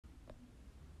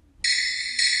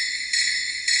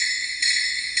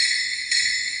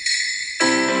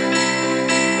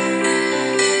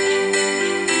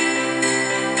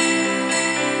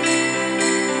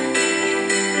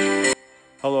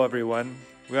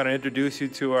We want to introduce you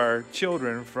to our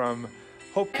children from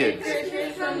HopeKids.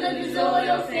 Christmas from the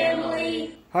Bizzolio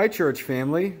family. Hi, church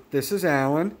family. This is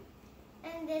Alan.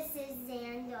 And this is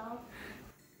Xandel.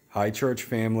 Hi, church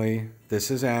family.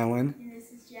 This is Alan. And this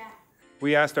is Jack.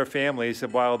 We asked our families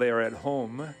while they are at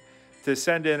home to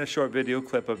send in a short video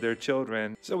clip of their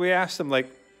children. So we asked them,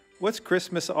 like, what's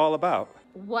Christmas all about?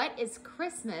 What is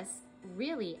Christmas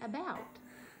really about?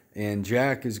 And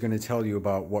Jack is going to tell you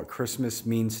about what Christmas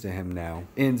means to him now.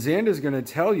 And Xander's going to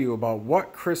tell you about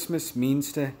what Christmas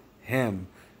means to him.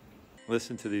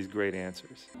 Listen to these great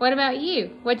answers. What about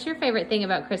you? What's your favorite thing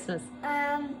about Christmas?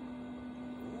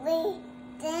 We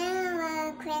didn't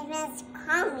want Christmas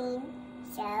coming,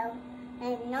 so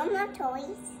there's no more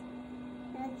toys.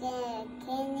 We get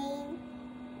candy.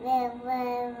 We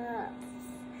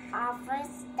offer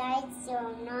starts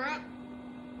so not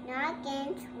get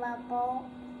in trouble.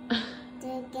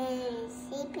 To get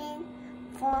sleeping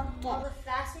for all the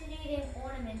fascinating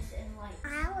ornaments and lights.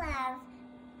 I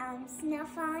love snow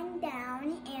falling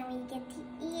down, and we get to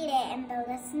eat it and build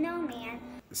a snowman.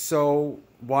 So,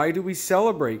 why do we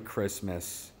celebrate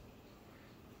Christmas?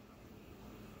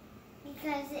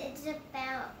 Because it's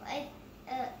about I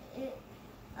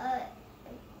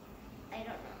don't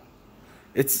know.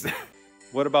 It's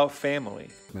What about family?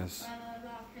 Christmas. What I love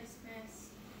about Christmas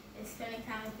is spending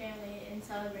time with family and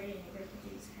celebrating the birth of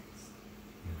Jesus Christ.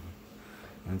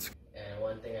 That's And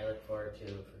one thing I look forward to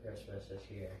for Christmas this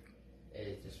year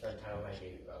is to spend time with my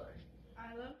baby brother.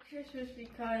 I love Christmas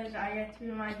because I get to be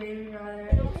with my baby brother.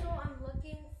 And also, I'm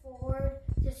looking forward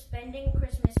to spending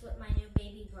Christmas with my new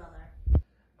baby brother.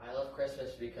 I love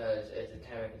Christmas because it's a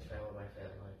time I can spend with my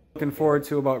family. looking forward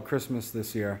to about Christmas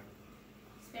this year.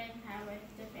 Spend time with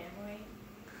the family.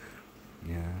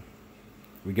 Yeah.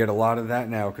 We get a lot of that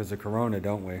now because of Corona,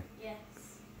 don't we? Yes.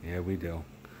 Yeah, we do.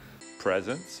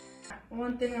 Presents.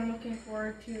 One thing I'm looking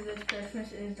forward to this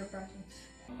Christmas is the presents.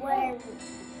 But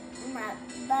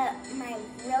my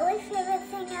really favorite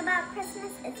thing about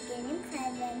Christmas is getting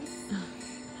presents,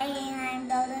 and I'm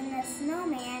building a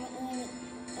snowman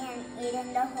and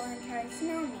eating the whole entire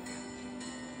snowman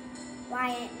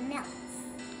while it melts.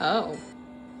 Oh.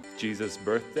 Jesus'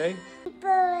 birthday. Happy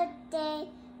birthday,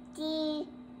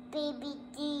 baby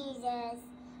Jesus.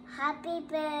 Happy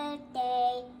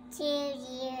birthday to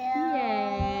you.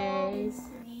 Yay.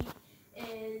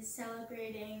 Is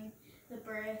celebrating the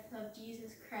birth of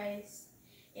Jesus Christ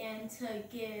and to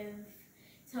give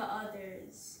to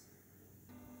others.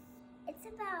 It's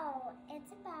about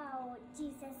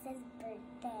Jesus'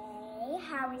 birthday,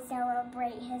 how we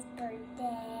celebrate his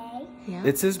birthday. Yeah.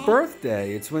 It's his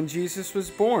birthday. It's when Jesus was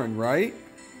born, right?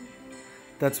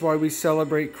 That's why we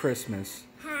celebrate Christmas.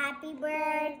 Happy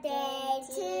birthday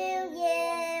to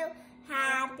you.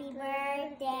 Happy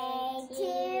birthday to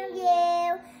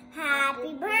you.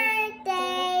 Happy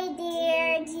birthday,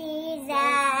 dear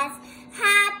Jesus.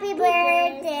 Happy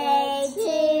birthday to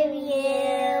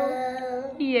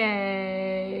you.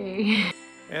 Yay.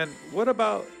 And what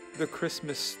about the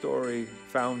Christmas story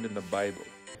found in the Bible?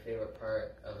 My favorite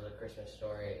part of the Christmas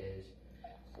story is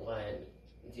when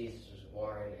Jesus was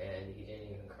born and he didn't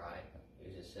even cry. He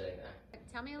was just sitting there.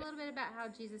 Tell me a little bit about how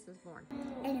Jesus was born.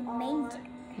 In a manger.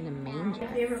 In a manger. My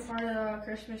favorite part of the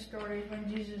Christmas story is when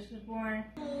Jesus was born.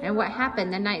 And what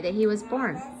happened the night that he was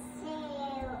born?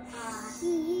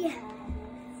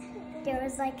 There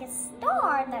was like a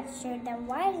star that showed the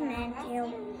wise men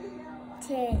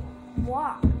to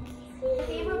walk. My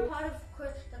favorite part of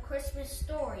the Christmas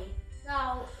story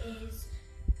now is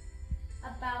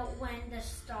about when the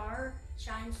star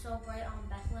shined so bright on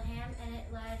Bethlehem and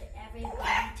it led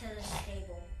everybody to the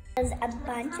stable. There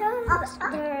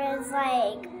was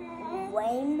like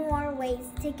way more ways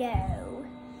to go,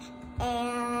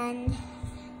 and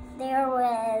there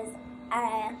was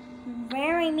a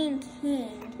very mean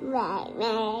king, right,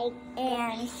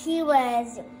 and he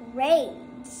was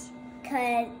rage,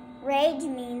 cause rage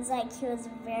means like he was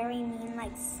very mean,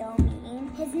 like so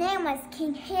mean. His name was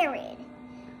King Herod.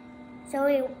 So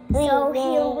he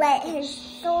let his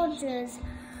soldiers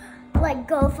like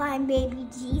go find baby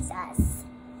Jesus.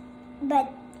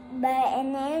 But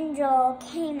an angel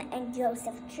came and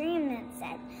Joseph dreamed and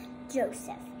said,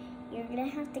 Joseph, you're gonna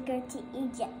have to go to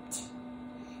Egypt.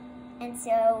 And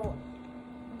so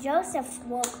Joseph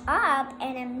woke up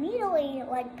and immediately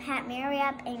like packed Mary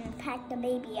up and packed the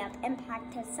baby up and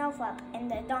packed himself up and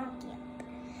the donkey up.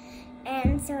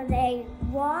 And so they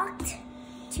walked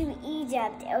to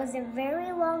Egypt. It was a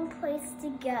very long place to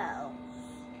go.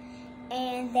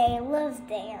 And they lived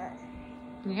there.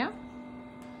 Yeah.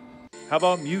 How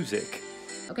about music?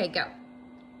 Okay, go.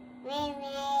 We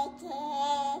may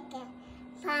take a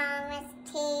promise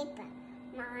keeper,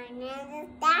 my in the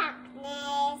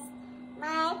darkness.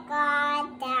 My God,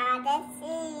 that I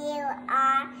see you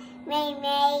are my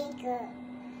maker.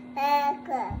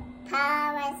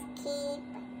 Promise keep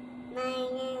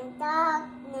mine in the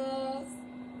darkness.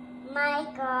 My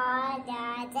God,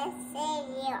 that I see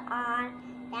you are,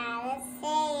 that I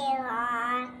see you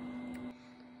are.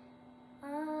 Oh,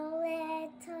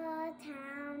 little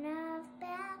town of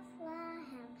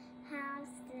Bethlehem, how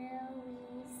still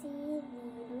we see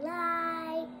thee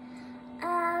lie.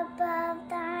 Above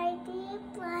thy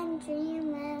deep and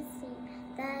dreamless sea,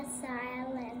 the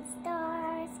silent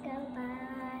stars go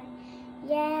by.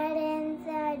 Yet in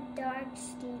the dark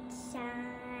streets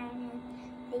shine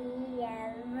the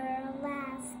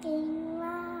everlasting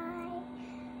light.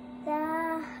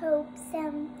 The hopes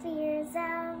and fears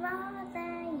of all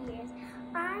the years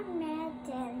are met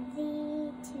in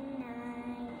thee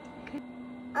tonight.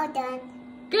 All done.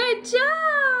 Good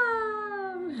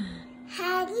job!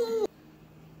 Hattie.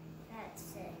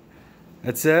 That's it.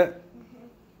 That's it?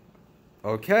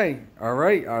 Okay. All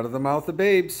right. Out of the mouth of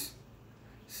babes.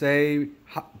 Say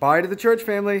bye to the church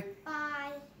family.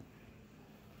 Bye.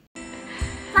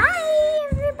 Bye,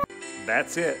 everybody.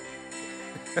 That's it.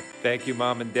 Thank you,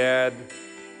 Mom and Dad.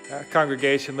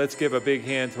 Congregation, let's give a big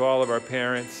hand to all of our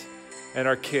parents and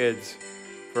our kids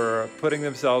for putting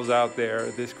themselves out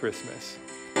there this Christmas.